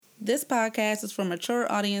This podcast is for mature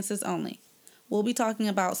audiences only. We'll be talking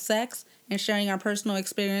about sex and sharing our personal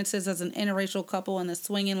experiences as an interracial couple in the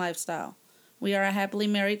swinging lifestyle. We are a happily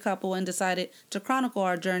married couple and decided to chronicle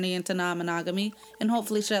our journey into non-monogamy and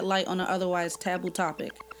hopefully shed light on an otherwise taboo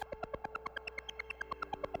topic.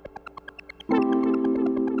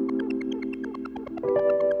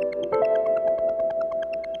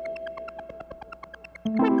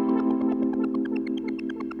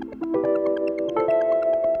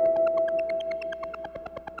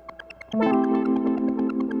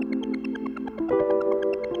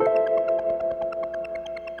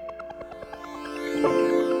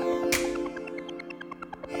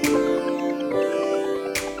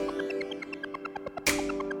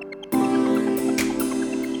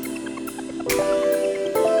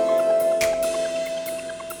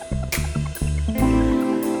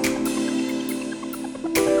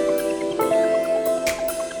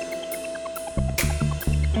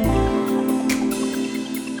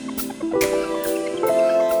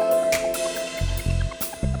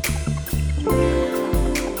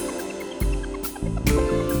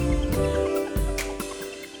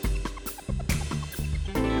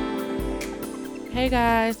 Hey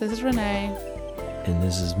guys, this is Renee. And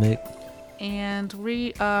this is Mick. And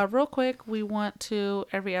real quick, we want to,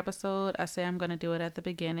 every episode, I say I'm going to do it at the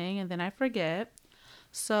beginning and then I forget.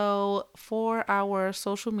 So for our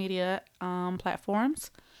social media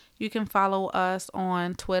platforms, you can follow us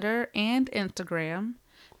on Twitter and Instagram.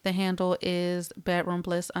 The handle is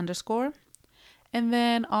bedroombliss_. And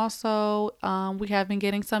then also, we have been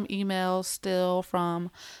getting some emails still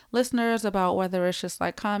from listeners about whether it's just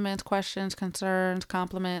like comments, questions, concerns,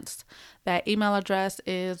 compliments. That email address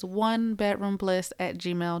is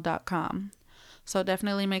onebedroombliss@gmail.com. So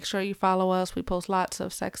definitely make sure you follow us. We post lots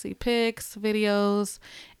of sexy pics, videos,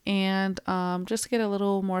 and just to get a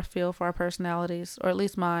little more feel for our personalities, or at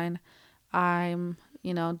least mine. I'm,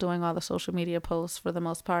 doing all the social media posts for the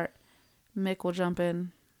most part. Mick will jump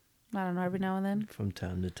in, I don't know, every now and then. From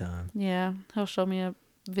time to time. Yeah, he'll show me a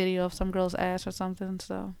video of some girl's ass or something,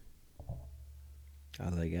 so. I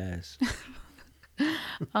like ass.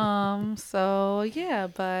 So yeah,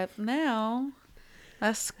 but now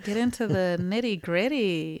let's get into the nitty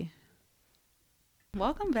gritty.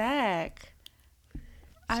 Welcome back.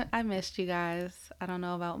 I missed you guys. I don't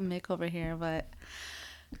know about Mick over here, but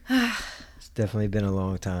It's definitely been a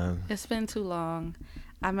long time. It's been too long.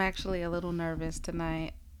 I'm actually a little nervous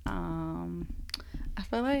tonight. I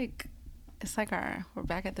feel like it's like we're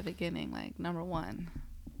back at the beginning, like number one.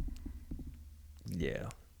 Yeah.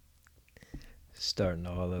 Starting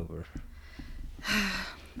all over.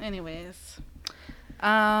 Anyways.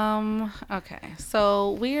 Okay.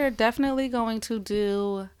 So we are definitely going to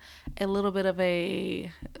do a little bit of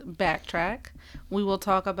a backtrack. We will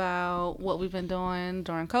talk about what we've been doing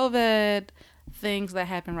during COVID, things that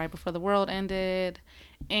happened right before the world ended,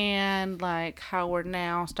 and like how we're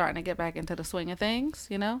now starting to get back into the swing of things,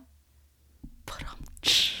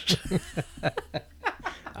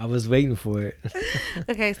 I was waiting for it.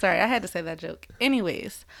 Okay, sorry, I had to say that joke.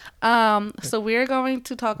 Anyways, so we're going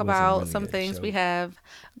to talk about really some good things joke. we have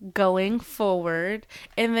going forward,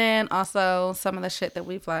 and then also some of the shit that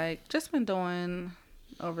we've like just been doing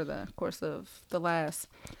over the course of the last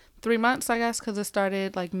 3 months, I guess, because it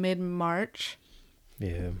started like mid-March.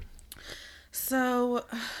 Yeah. So,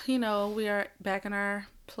 we are back in our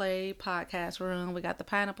play podcast room. We got the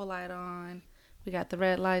pineapple light on. We got the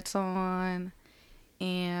red lights on.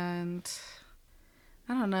 And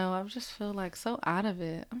I don't know. I just feel like so out of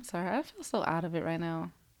it. I'm sorry. I feel so out of it right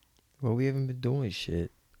now. Well, we haven't been doing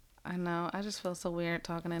shit. I know. I just feel so weird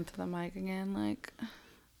talking into the mic again. Like,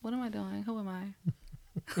 what am I doing? Who am I?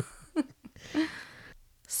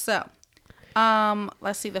 So,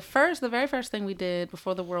 let's see. The very first thing we did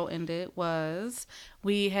before the world ended was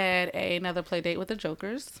we had another play date with the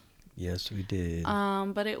Jokers. Yes, we did.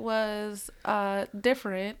 But it was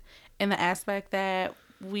different in the aspect that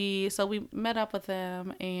we met up with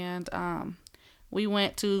them and we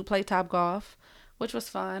went to play Topgolf, which was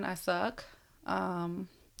fun. I suck.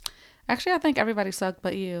 Actually, I think everybody sucked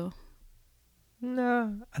but you.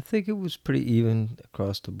 No, I think it was pretty even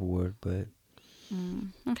across the board, but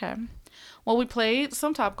Okay. Well, we played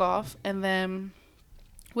some Topgolf, and then,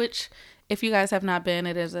 which, if you guys have not been,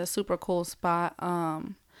 it is a super cool spot.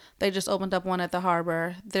 They just opened up one at the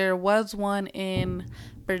harbor. There was one in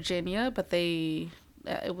Virginia, but it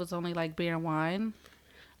was only like beer and wine,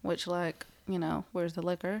 which like, where's the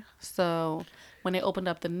liquor? So when they opened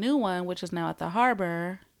up the new one, which is now at the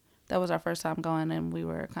harbor, that was our first time going, and we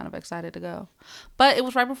were kind of excited to go. But it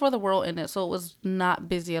was right before the world ended, so it was not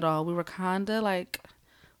busy at all. We were kind of like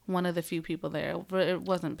one of the few people there. But it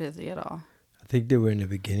wasn't busy at all. I think they were in the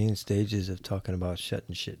beginning stages of talking about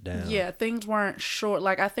shutting shit down. Yeah, things weren't sure.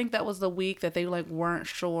 Like, I think that was the week that they like weren't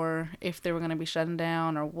sure if they were going to be shutting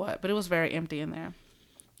down or what. But it was very empty in there.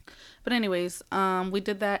 But anyways, we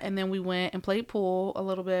did that, and then we went and played pool a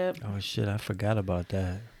little bit. Oh shit, I forgot about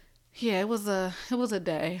that. Yeah, it was a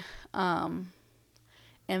day. And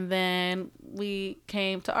then we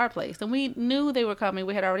came to our place, and we knew they were coming.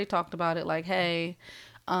 We had already talked about it, like, hey,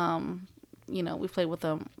 we played with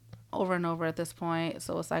them over and over at this point.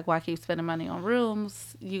 So it's like, why keep spending money on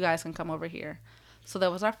rooms? You guys can come over here. So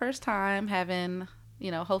that was our first time having,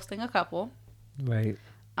 hosting a couple. Right.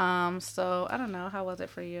 So I don't know. How was it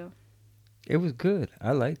for you? It was good.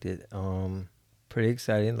 I liked it. Pretty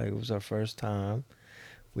exciting. Like, it was our first time.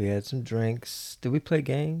 We had some drinks. Did we play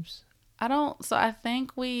games? So I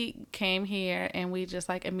think we came here and we just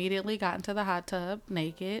like immediately got into the hot tub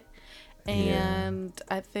naked. And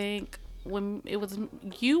yeah. I think when it was,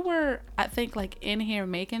 you were, I think, like in here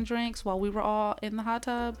making drinks while we were all in the hot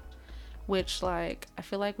tub, which like, I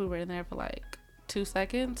feel like we were in there for like 2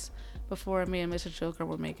 seconds before me and Mr. Joker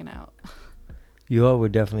were making out. You all were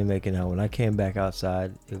definitely making out. When I came back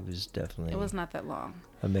outside, it was not that long.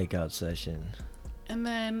 A makeout session. And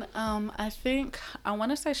then I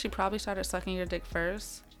want to say she probably started sucking your dick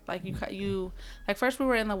first. Like you like first we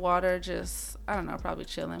were in the water just, I don't know, probably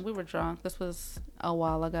chilling. We were drunk. This was a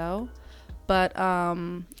while ago. But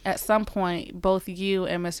at some point both you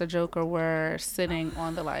and Mr. Joker were sitting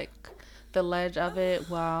on the ledge of it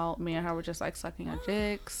while me and her were just like sucking our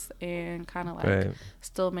dicks and kind of like right.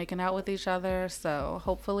 Still making out with each other. So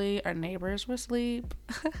hopefully our neighbors were asleep.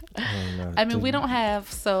 I mean, we don't have,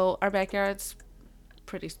 so our backyard's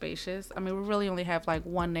pretty spacious. I mean, we really only have like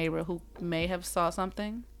one neighbor who may have saw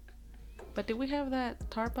something. But did we have that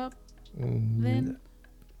tarp up then?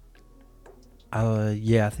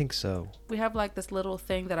 Yeah, I think so. We have like this little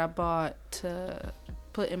thing that I bought to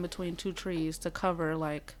put in between 2 trees to cover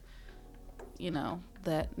like,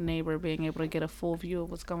 that neighbor being able to get a full view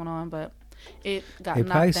of what's going on. But it got knocked down.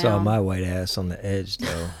 They probably saw my white ass on the edge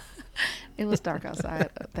though. It was dark outside,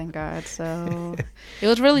 thank God. So it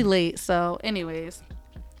was really late. So anyways,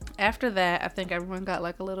 after that, I think everyone got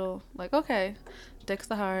like a little like, okay, dicks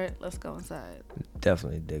to heart, let's go inside.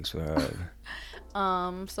 Definitely dicks for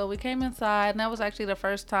heart. So we came inside, and that was actually the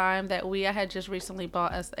first time that I had just recently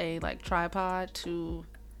bought us a like tripod to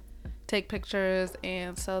take pictures,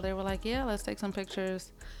 and so they were like, yeah, let's take some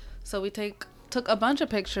pictures. So we took a bunch of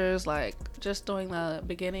pictures, like just doing the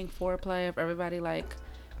beginning foreplay of everybody like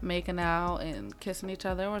making out and kissing each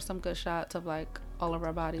other. There were some good shots of like all of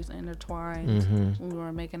our bodies intertwined when we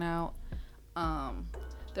were making out.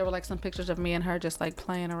 There were like some pictures of me and her just like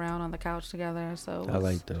playing around on the couch together. So I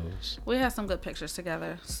like those. We had some good pictures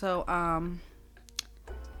together. So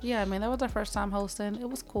yeah, I mean, that was our first time hosting. It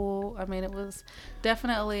was cool. I mean, it was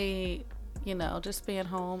definitely, just being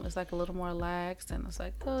home is like a little more relaxed, and it's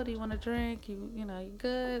like, oh, do you want a drink? You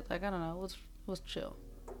good? Like, I don't know. It was chill.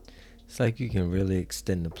 It's like you can really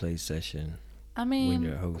extend the play session. I mean, when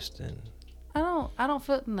you're hosting. I don't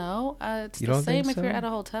feel, no. It's the same if you're at a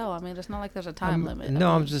hotel. I mean, it's not like there's a time limit. No,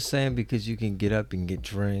 I'm just saying because you can get up and get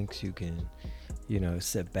drinks. You can,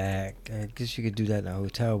 sit back. I guess you could do that in a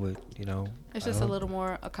hotel, but, It's just a little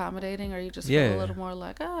more accommodating, or you just feel a little more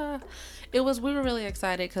like, we were really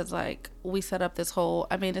excited because, like, we set up this whole,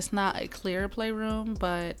 I mean, it's not a clear playroom,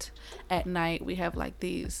 but at night we have, like,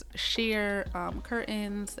 these sheer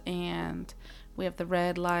curtains, and we have the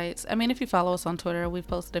red lights. I mean, if you follow us on Twitter, we've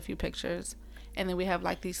posted a few pictures. And then we have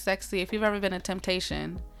like these sexy, if you've ever been to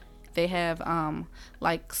Temptation, they have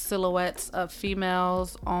like silhouettes of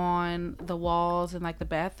females on the walls in like the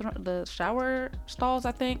bathroom, the shower stalls,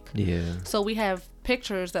 I think. Yeah. So we have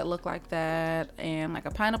pictures that look like that, and like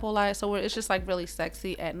a pineapple light. So it's just like really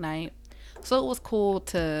sexy at night. So it was cool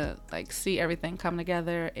to like see everything come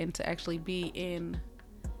together and to actually be in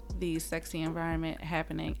the sexy environment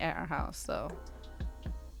happening at our house. So,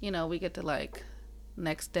 we get to like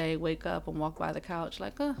next day wake up and walk by the couch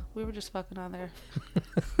like, we were just fucking on there.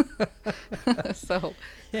 So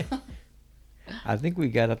I think we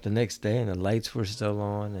got up the next day and the lights were still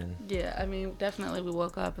on, and yeah, I mean, definitely we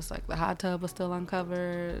woke up, it's like the hot tub was still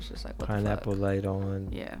uncovered. It's just like, what pineapple the fuck? Light on.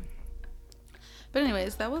 Yeah. But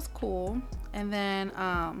anyways, that was cool. And then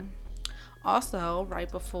also right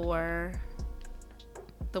before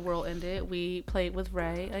the world ended, we played with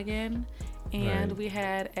Ray again. And we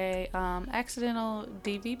had a accidental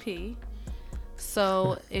DVP.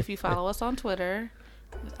 So if you follow us on Twitter,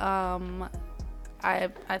 I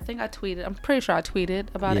think I tweeted. I'm pretty sure I tweeted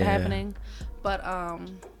about it happening. But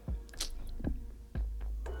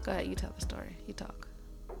go ahead, you tell the story. You talk.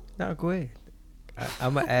 No, go ahead.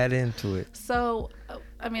 I'm gonna add into it. So,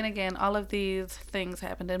 I mean, again, all of these things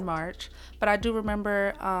happened in March, but I do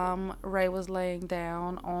remember Ray was laying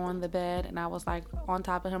down on the bed and I was like on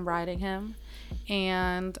top of him riding him.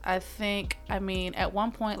 And I think, I mean, at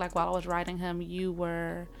one point, like while I was riding him, you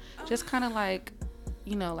were just kind of like,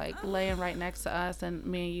 you know, like laying right next to us, and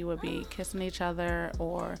me and you would be kissing each other,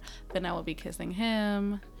 or then I would be kissing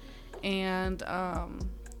him. And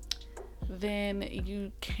then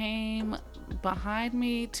you came behind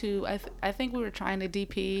me to I think we were trying to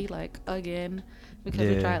DP like again because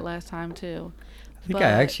we Yeah. tried last time too. I think But I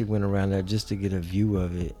actually went around there just to get a view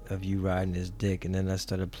of it, of you riding his dick, and then I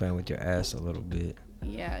started playing with your ass a little bit.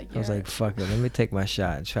 yeah, I was like, fuck it, let me take my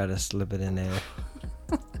shot and try to slip it in there.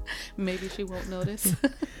 maybe she won't notice.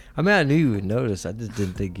 I mean, I knew you would notice. I just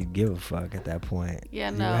didn't think you'd give a fuck at that point.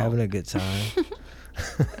 Yeah, You no. were having a good time.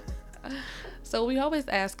 So we always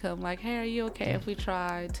ask him like, "Hey, are you okay if we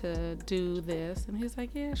try to do this?" And he's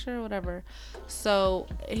like, "Yeah, sure, whatever." So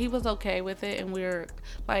he was okay with it, and we were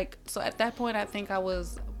like, so at that point, I think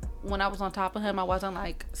when I was on top of him, I wasn't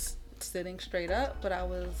like sitting straight up, but I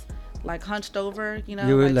was like hunched over, you know,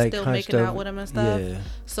 You were like like still hunched making out over. with him and stuff. Yeah.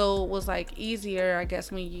 So it was like easier, I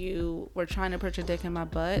guess, when you were trying to put your dick in my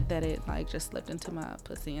butt, that it like just slipped into my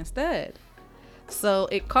pussy instead. So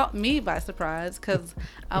it caught me by surprise because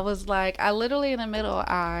I was like, I literally in the middle,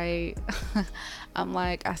 I'm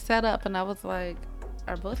like, I sat up and I was like,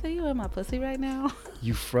 are both of you in my pussy right now?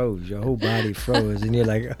 You froze. Your whole body froze, and you're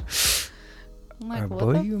like, I'm like, "Are what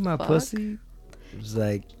both the of you in my fuck? pussy?" It was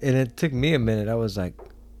like, and it took me a minute. I was like,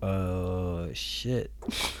 shit.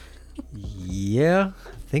 Yeah,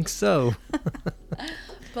 I think so.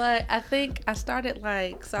 But I think I started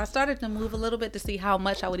I started to move a little bit to see how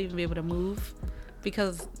much I would even be able to move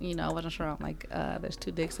because, you know, I wasn't sure. I'm like, there's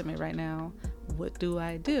two dicks in me right now. What do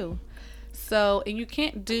I do? So, and you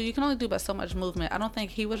can only do but so much movement. I don't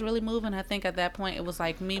think he was really moving. I think at that point it was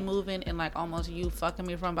like me moving and like almost you fucking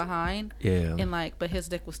me from behind. Yeah. And like, but his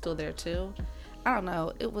dick was still there too. I don't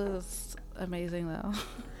know. It was amazing though.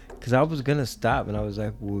 Cause I was gonna stop, and I was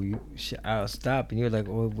like, "Well, I'll stop," and you're like,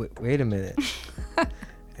 "Oh, wait a minute,"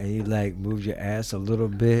 and you like moved your ass a little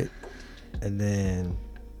bit, and then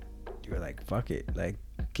you were like, "Fuck it, like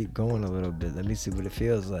keep going a little bit. Let me see what it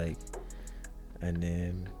feels like," and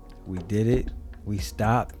then we did it. We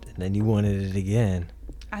stopped, and then you wanted it again.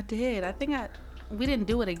 I did. We didn't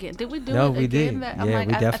do it again. Did we do No, it we again? did. I'm Yeah, like,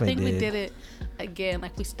 we I definitely think we did. did it again.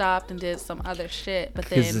 Like we stopped and did some other shit, but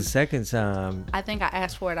Because then the second time, I think I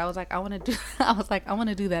asked for it. I was like, I want to do. I was like, I want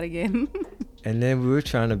to do that again. and then we were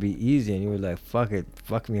trying to be easy, and you were like, "Fuck it,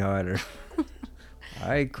 fuck me harder." All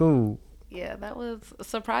right, cool. Yeah, that was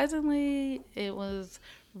surprisingly, it was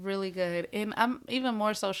really good. And I'm even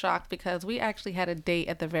more so shocked because we actually had a date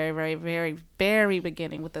at the very, very, very, very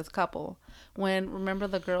beginning with this couple. When remember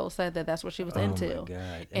the girl said that that's what she was into. Oh my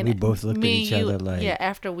god! And we both looked at me each and you, other like, yeah.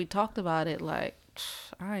 After we talked about it, like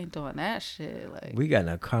I ain't doing that shit. Like we got in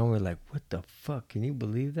a car and we're like, "What the fuck? Can you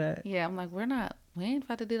believe that?" yeah, I'm like we ain't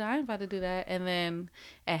about to do that. I ain't about to do that. And then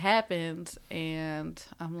it happens, and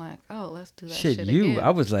I'm like, oh, let's do that shit you. again. I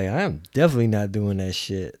was like, I am definitely not doing that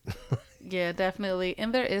shit. Yeah, definitely.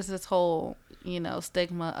 And there is this whole, you know,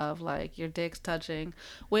 stigma of like your dick's touching,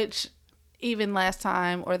 which even last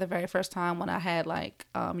time or the very first time when I had like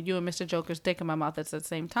you and Mr. Joker's dick in my mouth at the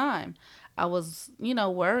same time, I was, you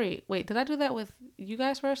know, worried. Wait, did I do that with you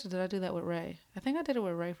guys first or did I do that with Ray? I think I did it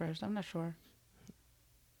with Ray first. I'm not sure.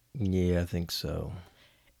 Yeah, I think so.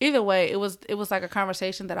 Either way, it was like a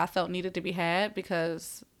conversation that I felt needed to be had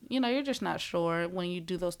because, you know, you're just not sure when you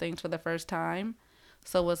do those things for the first time.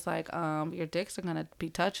 So it's like, your dicks are gonna be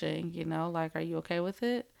touching, you know, like, are you okay with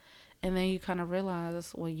it? And then you kind of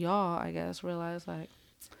realize, well, y'all, I guess, realize like,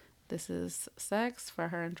 this is sex for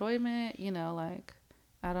her enjoyment, you know, like,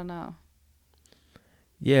 I don't know.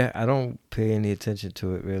 Yeah, I don't pay any attention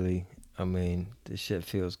to it really. I mean, this shit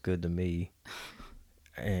feels good to me.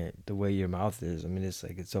 And the way your mouth is, I mean, it's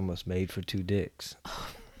like it's almost made for two dicks.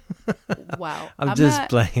 Wow. I'm just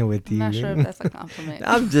playing with I'm you. not sure if that's a compliment.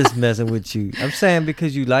 I'm just messing with you. I'm saying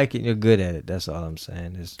because you like it and you're good at it. That's all I'm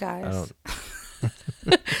saying. Guys,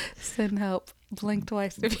 send help. Blink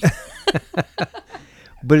twice if you.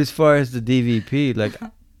 But as far as the DVP, like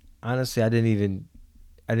honestly, I didn't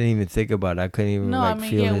even think about it. I couldn't even No, like I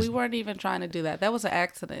mean, feel yeah, his. we weren't even trying to do that. That was an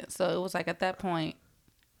accident. So it was like at that point,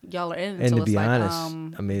 y'all are in. And so to it's be like,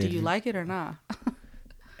 honest, I mean, do if you you- like it or not?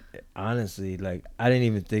 Honestly, like I didn't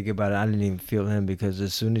even think about it. I didn't even feel him because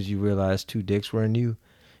as soon as you realized two dicks were in you,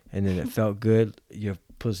 and then it felt good, your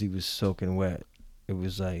pussy was soaking wet. It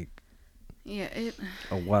was like Yeah,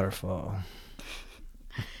 a waterfall.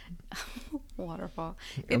 Waterfall.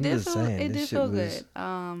 I'm just saying, It this did shit feel was.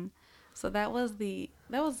 good. So that was the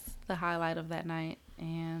highlight of that night,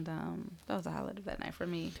 and that was the highlight of that night for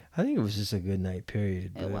me. I think it was just a good night,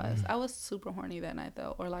 period. It was. I was super horny that night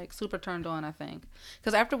though, or like super turned on. I think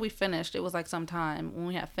because after we finished, it was like some time when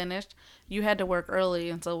we had finished. You had to work early,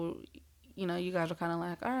 and so you know you guys were kind of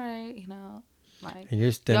like, all right, you know, like And you're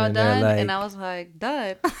y'all standing there done, like. and I was like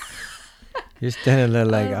done. You're standing there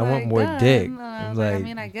like, was I want like, more done. dick. And I I'm was like, I like,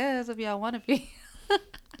 mean, I guess if y'all want to be.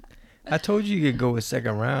 I told you you could go a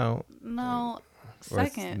second round. No, Or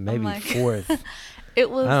second. I'm maybe like, fourth. it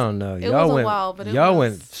was. I don't know. It Y'all was went. a while, but y'all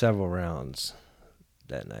was, went several rounds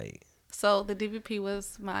that night. So the DVP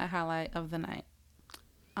was my highlight of the night.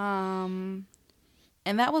 And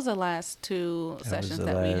that was the last two sessions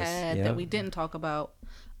that we had that we didn't talk about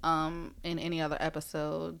in any other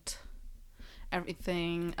episode.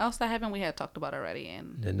 Everything else that happened, we had talked about already.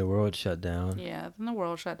 And then the world shut down. Yeah, then the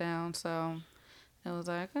world shut down. So it was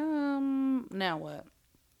like, now what?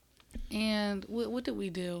 And what did we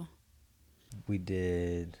do? We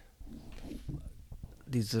did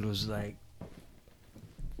these little like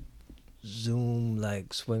Zoom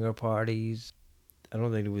like swinger parties. I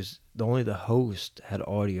don't think it was only the host had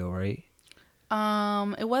audio, right?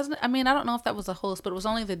 It wasn't. I mean, I don't know if that was a host, but it was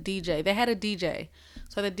only the DJ. They had a DJ,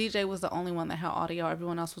 so the DJ was the only one that had audio.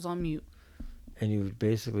 Everyone else was on mute. And you were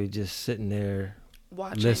basically just sitting there,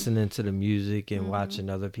 watching, listening to the music and watching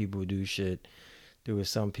other people do shit. There was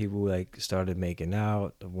some people like started making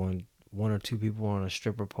out. One or two people on a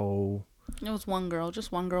stripper pole. It was one girl.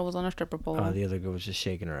 Just one girl was on a stripper pole. The other girl was just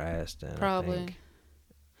shaking her ass. Then probably. I think.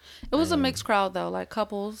 It was a mixed crowd though, like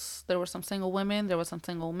couples. There were some single women. There was some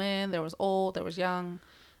single men. There was old. There was young.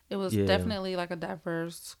 It was definitely like a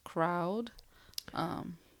diverse crowd.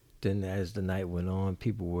 Then as the night went on,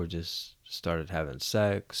 people were just started having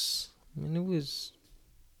sex. I mean, it was.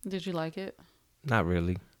 Did you like it? Not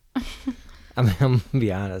really. I mean, I'm gonna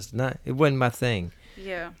be honest. It wasn't my thing.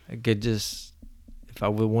 Yeah. I could just, if I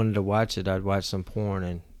wanted to watch it, I'd watch some porn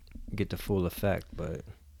and get the full effect. But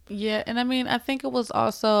yeah, and I mean, I think it was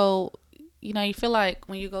also, you know, you feel like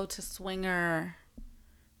when you go to swinger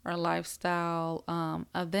or lifestyle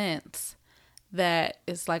events, that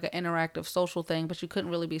it's like an interactive social thing, but you couldn't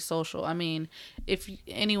really be social. I mean, if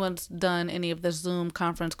anyone's done any of the Zoom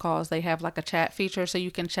conference calls, they have like a chat feature, so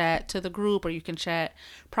you can chat to the group or you can chat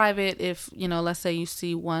private. If, you know, let's say you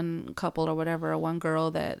see one couple or whatever, or one girl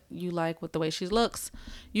that you like with the way she looks,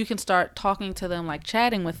 you can start talking to them, like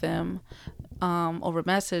chatting with them over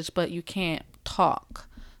message, but you can't talk.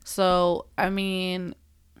 So, I mean,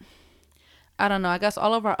 I don't know. I guess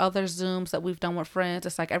all of our other Zooms that we've done with friends,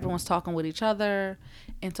 it's like everyone's talking with each other.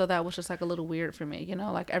 And so that was just like a little weird for me, you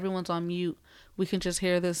know, like everyone's on mute. We can just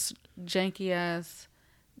hear this janky ass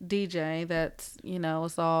DJ that's, you know,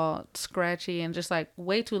 it's all scratchy and just like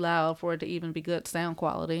way too loud for it to even be good sound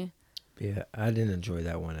quality. yeah, I didn't enjoy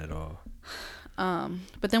that one at all.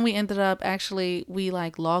 But then we ended up we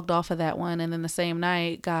like logged off of that one, and then the same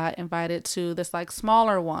night got invited to this like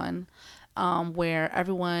smaller one. Where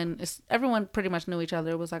everyone pretty much knew each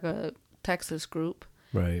other. It was like a Texas group.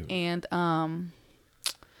 Right. And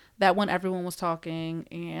that one everyone was talking,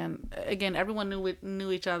 and again everyone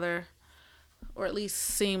knew each other, or at least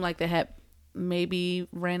seemed like they had maybe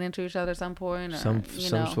ran into each other at some point, or some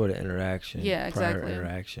sort of interaction. Yeah, exactly. Prior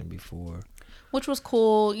interaction before. Which was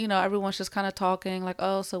cool. You know, everyone's just kind of talking like,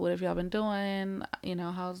 oh, so what have y'all been doing? You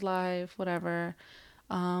know, how's life? Whatever.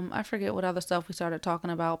 I forget what other stuff we started talking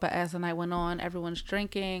about, but as the night went on, everyone's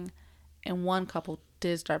drinking, and one couple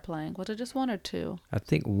did start playing. Was it just one or two? I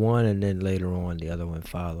think one, and then later on the other one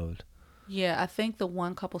followed. Yeah, I think the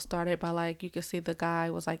one couple started by like, you could see the guy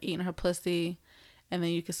was like eating her pussy, and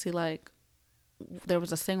then you could see like there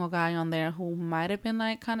was a single guy on there who might have been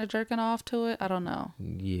like kind of jerking off to it. I don't know.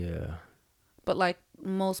 Yeah. But like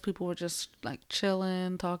most people were just like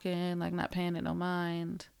chilling, talking, like not paying it no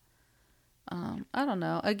mind. I don't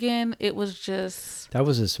know. Again, it was just... That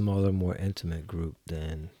was a smaller, more intimate group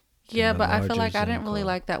than yeah, but I feel like I Zoom didn't really call.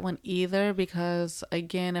 like that one either, because,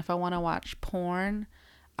 again, if I want to watch porn,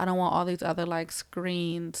 I don't want all these other, like,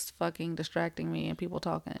 screens fucking distracting me and people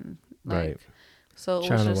talking. Like, Right. So it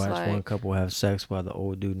Trying was to just watch like... one couple have sex while the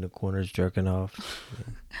old dude in the corner is jerking off.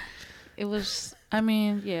 It was... I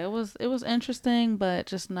mean, yeah, it was interesting, but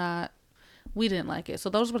just not... We didn't like it. So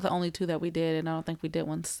those were the only two that we did, and I don't think we did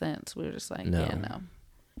one since. We were just like, No. yeah,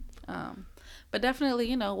 no. But definitely,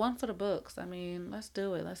 you know, one for the books. I mean, let's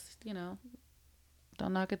do it. Let's, you know,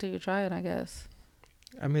 don't knock it till you try it, I guess.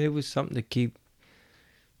 I mean, it was something to keep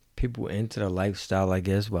people into the lifestyle, I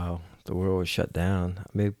guess, while the world was shut down.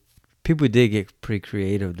 I mean, People did get pretty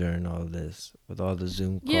creative during all this with all the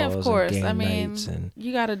Zoom calls Yeah, of course. and I game mean, nights and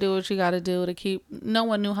you got to do what you got to do to keep. No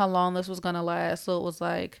one knew how long this was gonna last, so it was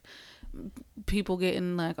like people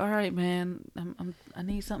getting like, "All right, man, I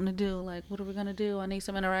need something to do. Like, what are we gonna do? I need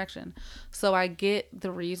some interaction." So I get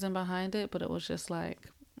the reason behind it, but it was just like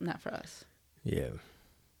not for us. yeah.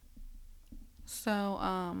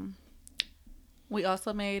 So we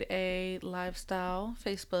also made a lifestyle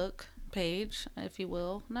Facebook page, if you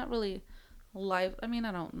will. Not really live. I mean,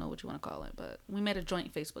 I don't know what you want to call it, but we made a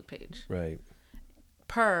joint Facebook page. Right.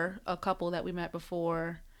 Per a couple that we met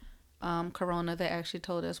before Corona, they actually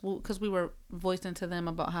told us, because we were voicing to them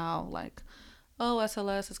about how, like, oh,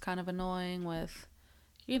 SLS is kind of annoying with,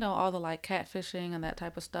 all the, like, catfishing and that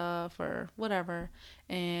type of stuff or whatever.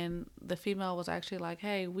 And the female was actually like,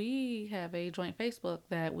 hey, we have a joint Facebook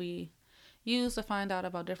that we use to find out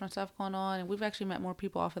about different stuff going on. And we've actually met more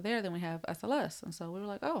people off of there than we have SLS. And so we were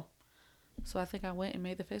like, oh. So I think I went and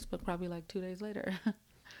made the Facebook probably like 2 days later.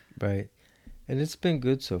 Right. And it's been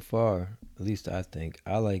good so far. At least I think.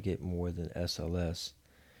 I like it more than SLS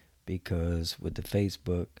because with the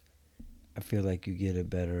Facebook, I feel like you get a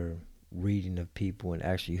better reading of people and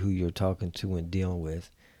actually who you're talking to and dealing with.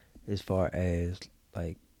 As far as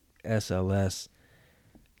like SLS,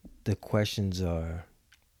 the questions are,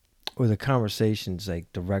 or the conversation's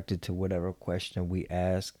like directed to whatever question we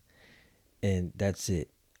ask, and that's it.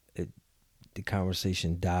 The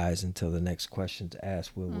conversation dies until the next question's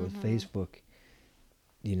asked. With Facebook,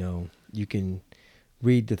 you can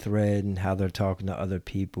read the thread and how they're talking to other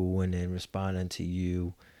people and then responding to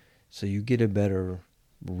you. So you get a better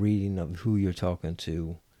reading of who you're talking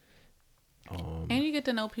to. And you get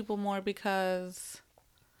to know people more because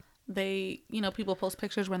they, people post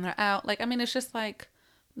pictures when they're out. Like, I mean, it's just like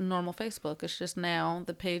normal Facebook. It's just now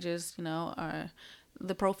the pages,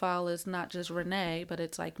 the profile is not just Renee, but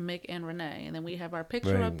it's like Mick and Renee. And then we have our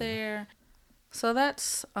picture Right. up there. So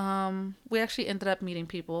that's, we actually ended up meeting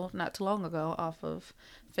people not too long ago off of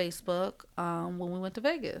Facebook when we went to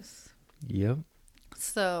Vegas. Yep.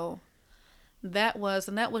 So that was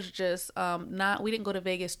just we didn't go to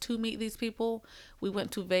Vegas to meet these people. We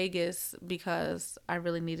went to Vegas because I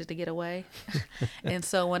really needed to get away. And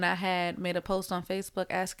so when I had made a post on Facebook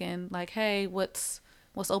asking like, hey, what's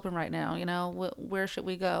open right now? Where should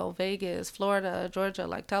we go? Vegas, Florida, Georgia,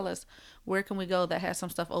 like tell us where can we go that has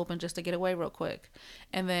some stuff open just to get away real quick.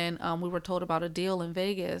 And then we were told about a deal in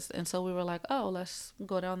Vegas. And so we were like, oh, let's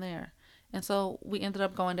go down there. And so we ended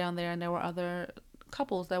up going down there, and there were other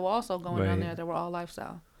couples that were also going down there that were all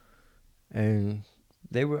lifestyle. And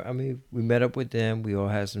we met up with them. We all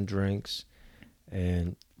had some drinks.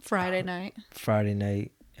 And Friday night.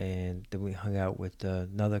 And then we hung out with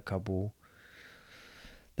another couple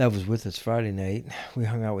that was with us Friday night. We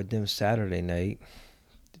hung out with them Saturday night.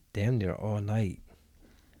 Damn near all night.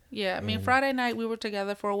 Yeah, I mean, Friday night we were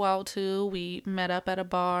together for a while too. We met up at a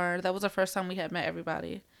bar. That was the first time we had met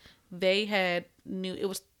everybody. It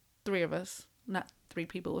was 3 of us. Not 3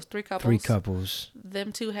 people, it was 3 couples. 3 couples.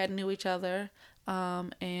 Them 2 had knew each other.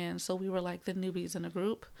 And so we were like the newbies in the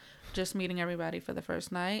group, just meeting everybody for the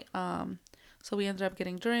first night. So we ended up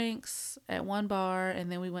getting drinks at one bar,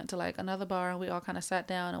 and then we went to like another bar, and we all kind of sat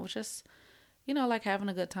down. It was just, like having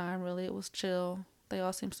a good time, really. It was chill. They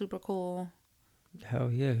all seemed super cool.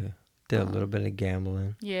 Hell yeah. Did a little bit of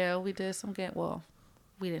gambling. Yeah, we did some well,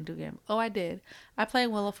 we didn't do gambling. Oh, I did. I played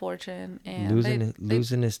Wheel of Fortune, and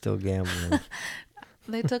losing is still gambling.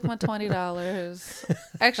 They took my $20.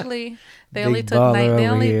 Actually, they Big only took baller they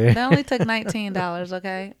over only here. they only took $19.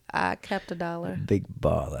 Okay, I kept $1. Big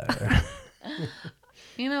baller.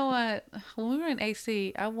 You know what? When we were in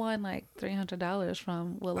AC, I won like $300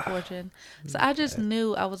 from Wheel of Fortune. So I just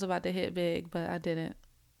knew I was about to hit big, but I didn't.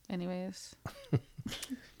 Anyways.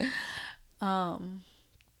 Yeah,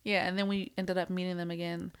 and then we ended up meeting them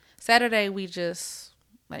again. Saturday, we just,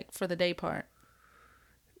 like, for the day part.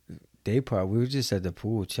 Day part, we were just at the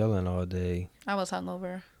pool chilling all day. I was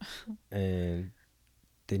hungover. And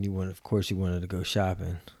then you wanted to go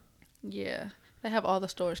shopping. Yeah. They have all the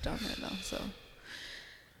stores down there, though, so.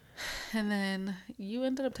 And then you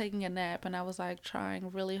ended up taking a nap, and I was, like,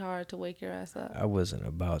 trying really hard to wake your ass up. I wasn't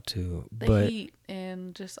about to. The heat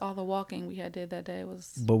and just all the walking we did that day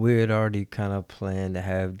was... But we had already kind of planned to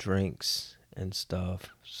have drinks and stuff,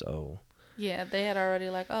 so... Yeah, they had already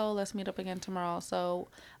like, oh, let's meet up again tomorrow. So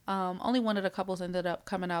only one of the couples ended up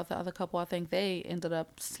coming out. The other couple, I think they ended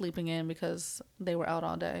up sleeping in because they were out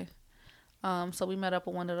all day. So we met up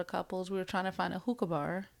with one of the couples. We were trying to find a hookah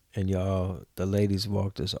bar. And y'all, the ladies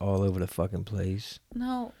walked us all over the fucking place.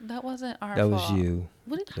 No, that wasn't our fault. That was you.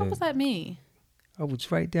 How was that me? I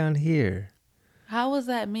was right down here. How was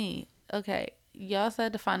that me? okay, y'all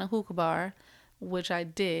said to find a hookah bar, which I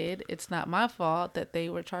did. It's not my fault that they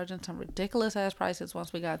were charging some ridiculous ass prices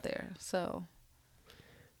once we got there. So,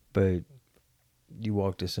 But you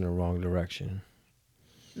walked us in the wrong direction.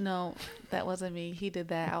 no, that wasn't me. He did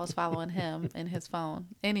that. I was following him in his phone.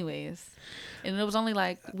 Anyways, and it was only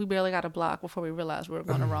like we barely got a block before we realized we were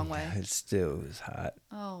going the wrong way. It still was hot.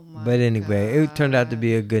 Oh my But anyway, it turned out to God.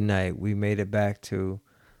 be a good night. We made it back to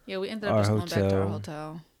Yeah, we ended up our just going back to our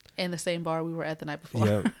hotel. hotel in the same bar we were at the night before,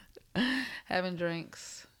 Yep. having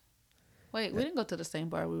drinks. Wait, we didn't go to the same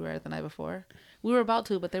bar we were at the night before. We were about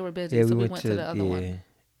to, but they were busy, Yeah, so we we went went to the other one.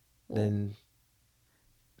 Then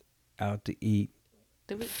out to eat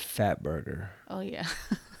Did we? Fat Burger Oh yeah.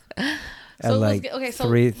 at So like okay. So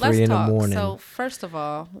 3 let's in the talk. morning. So first of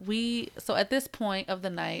all, so at this point of the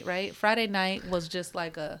night, right? Friday night was just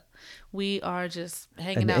like we are just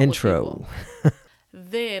hanging An out intro. with people.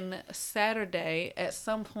 Then Saturday, at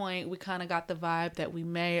some point, we kind of got the vibe that we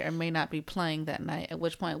may or may not be playing that night. At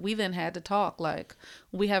which point, we then had to talk like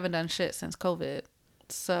we haven't done shit since COVID.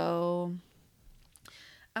 So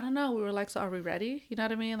I don't know. We were like, so are we ready? You know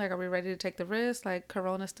what I mean? Like, are we ready to take the risk? Like,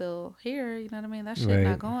 Corona's still here. You know what I mean? That shit Right.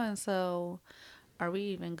 not going. So, are we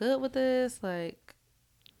even good with this? Like,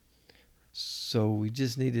 So we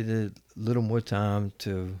just needed a little more time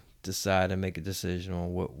to decide and make a decision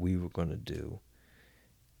on what we were going to do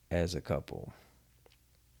as a couple.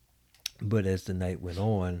 But as the night went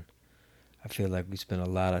on, I feel like we spent a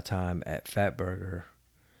lot of time at Fat Burger.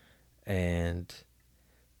 And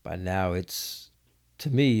by now to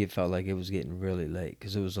me, it felt like it was getting really late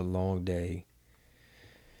because it was a long day.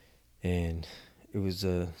 And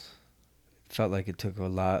it felt like it took a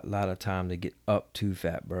lot of time to get up to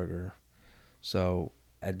Fat Burger. So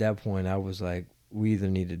at that point, I was like, we either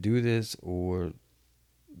need to do this or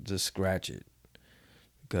just scratch it.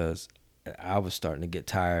 Because I was starting to get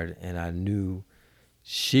tired, and I knew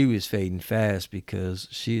she was fading fast because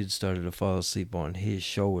she had started to fall asleep on his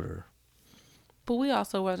shoulder. but we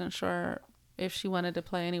also wasn't sure if she wanted to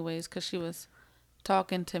play anyways because she was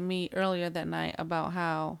talking to me earlier that night about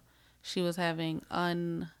how she was having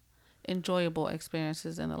unenjoyable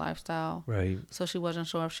experiences in the lifestyle. Right. So she wasn't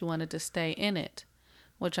sure if she wanted to stay in it,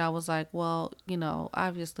 which I was like, well,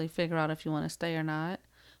 obviously figure out if you want to stay or not.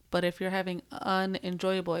 But if you're having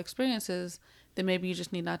unenjoyable experiences, then maybe you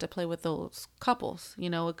just need not to play with those couples.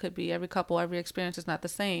 It could be every couple, every experience is not the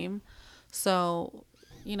same. So,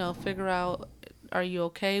 figure out, are you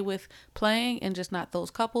okay with playing and just not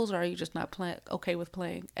those couples, or are you just not okay with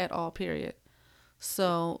playing at all, period?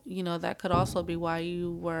 So, that could also be why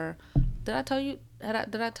you were. Did I tell you?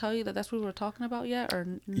 Did I tell you that that's what we were talking about yet,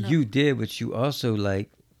 or no? You did, but you also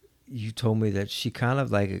you told me that she kind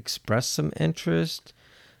of expressed some interest.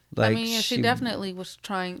 I mean, she definitely was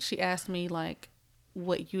trying. She asked me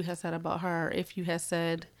what you had said about her, if you had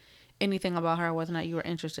said anything about her, whether or not you were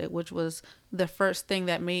interested, which was the first thing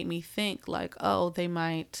that made me think oh, they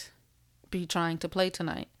might be trying to play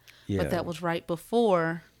tonight. Yeah. But that was right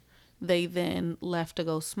before they then left to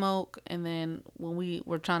go smoke. And then when we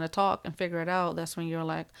were trying to talk and figure it out, that's when you're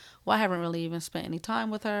like, well, I haven't really even spent any time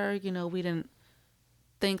with her. We didn't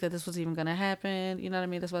think that this was even going to happen. You know what I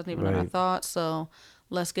mean? This wasn't even in our thoughts. So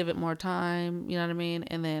let's give it more time. You know what I mean?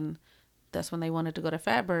 And then that's when they wanted to go to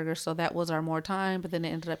Fat Burger. So that was our more time. But then it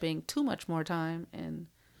ended up being too much more time. And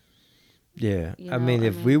yeah,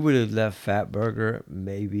 if we would have left Fat Burger,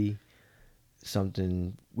 maybe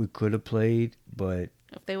something we could have played. But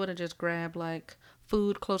if they would have just grabbed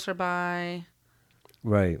food closer by,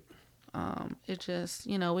 right. It just,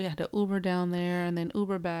 we had to Uber down there and then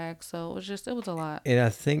Uber back. So it was a lot. And I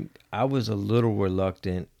think I was a little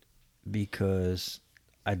reluctant because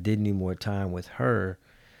I did need more time with her.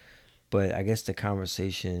 But I guess the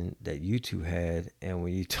conversation that you two had, and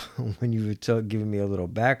when you were giving me a little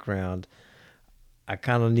background, I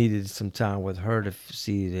kind of needed some time with her to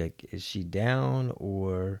see is she down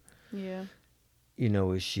or, yeah,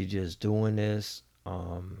 is she just doing this?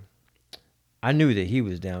 I knew that he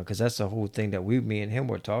was down because that's the whole thing that me and him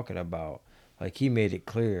were talking about. He made it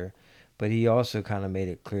clear, but he also kind of made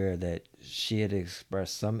it clear that she had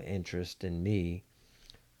expressed some interest in me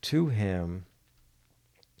to him.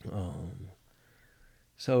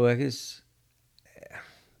 So I guess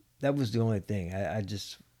that was the only thing. I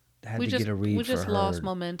just had to get a read for her. We just lost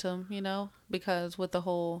momentum, because with the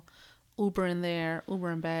whole Uber in there, Uber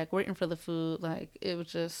and back, waiting for the food, it was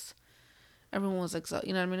just, everyone was exhausted.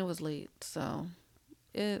 You know what I mean? It was late, so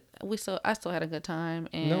I still had a good time.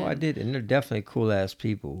 And no, I did, and they're definitely cool ass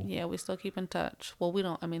people. Yeah, we still keep in touch. Well, we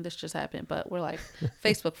don't. I mean, this just happened, but we're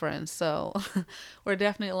Facebook friends, so we're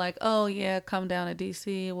definitely oh yeah, come down to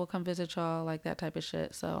DC. We'll come visit y'all, that type of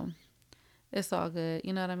shit. So It's all good.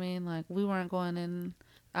 You know what I mean? Like we weren't going in.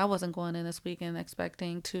 I wasn't going in this weekend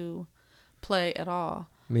expecting to play at all.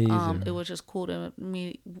 Me either. It was just cool to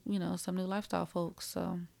meet, some new lifestyle folks.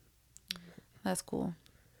 So that's cool.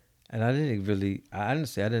 And honestly,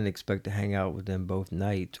 I didn't expect to hang out with them both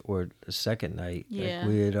nights or the second night. Yeah. Like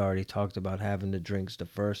we had already talked about having the drinks the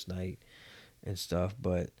first night and stuff.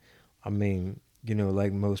 But I mean,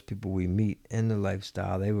 like most people we meet in the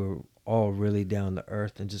lifestyle, they were all really down to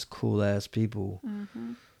earth and just cool ass people.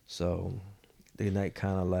 Mm-hmm. So the night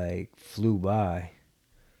kind of like flew by. I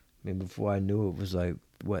mean, before I knew it was like,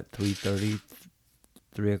 what, 3:30,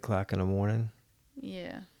 3 o'clock in the morning?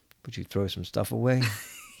 Yeah. But you throw some stuff away?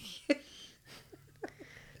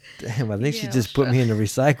 Damn, I think she Yeah, just put me in the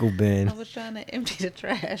recycle bin. I was trying to empty the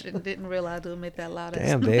trash and didn't realize it would make that loud.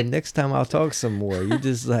 Damn, babe, next time I'll talk some more. You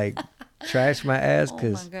just like trash my ass Oh my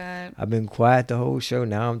because God. I've been quiet the whole show.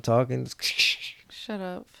 Now I'm talking. Shut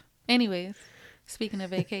up. Anyways, speaking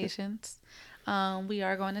of vacations, we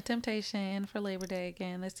are going to Temptation for Labor Day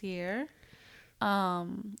again this year.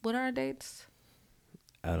 What are our dates?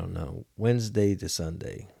 I don't know. Wednesday to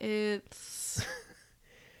Sunday. It's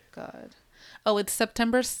God. Oh, it's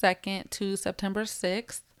September 2nd to September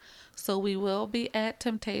 6th. So we will be at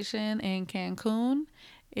Temptation in Cancun.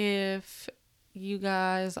 If you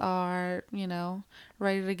guys are,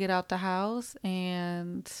 ready to get out the house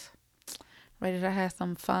and ready to have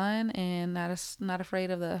some fun and not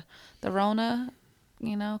afraid of the Rona,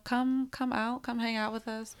 come out, come hang out with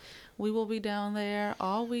us. We will be down there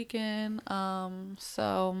all weekend.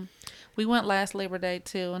 So we went last Labor Day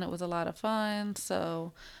too, and it was a lot of fun.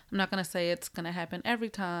 So I'm not gonna say it's gonna happen every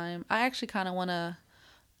time. I actually kind of want to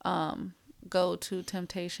go to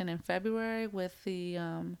Temptation in February with the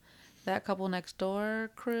That Couple Next Door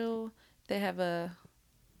crew. They have I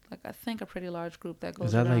think a pretty large group that goes.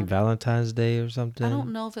 Is that around. like Valentine's Day or something? I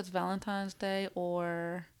don't know if it's Valentine's Day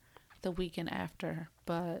or the weekend after,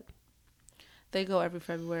 but they go every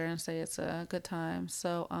February and say it's a good time.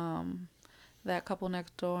 So That Couple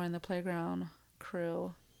Next Door and the Playground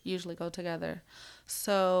crew usually go together.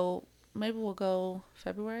 So maybe we'll go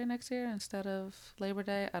February next year instead of Labor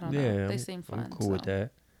Day. I don't know. They seem fun. I'm cool with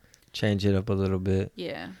that. Change it up a little bit.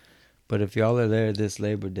 Yeah. But if y'all are there this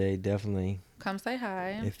Labor Day, definitely come say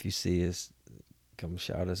hi. If you see us, come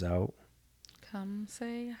shout us out. Come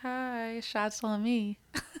say hi. Shots on me.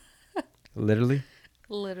 Literally?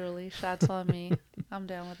 Literally. Shots on me. I'm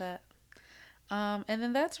down with that. And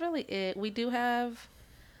then that's really it. We do have...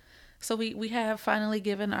 So we have finally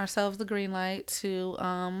given ourselves the green light to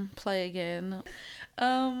play again.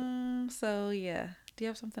 So, yeah. Do you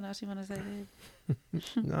have something else you want to say, babe?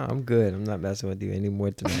 No, I'm good. I'm not messing with you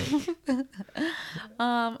anymore tonight.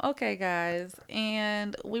 Okay, guys.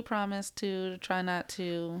 And we promise to try not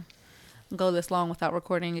to go this long without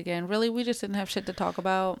recording again. Really, we just didn't have shit to talk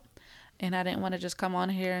about. And I didn't want to just come on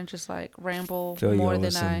here and just like ramble more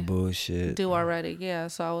than I bullshit. do already. Yeah.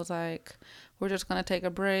 So I was like, we're just going to take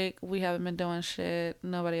a break. We haven't been doing shit.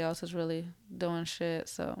 Nobody else is really doing shit.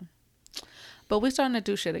 So, but we starting to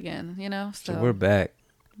do shit again, So we're back.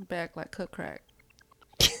 Back like cook crack.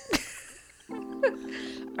 All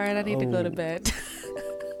right. I need to go to bed.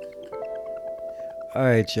 All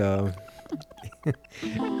right, y'all. Good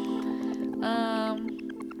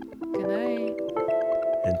night.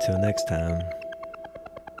 Until next time.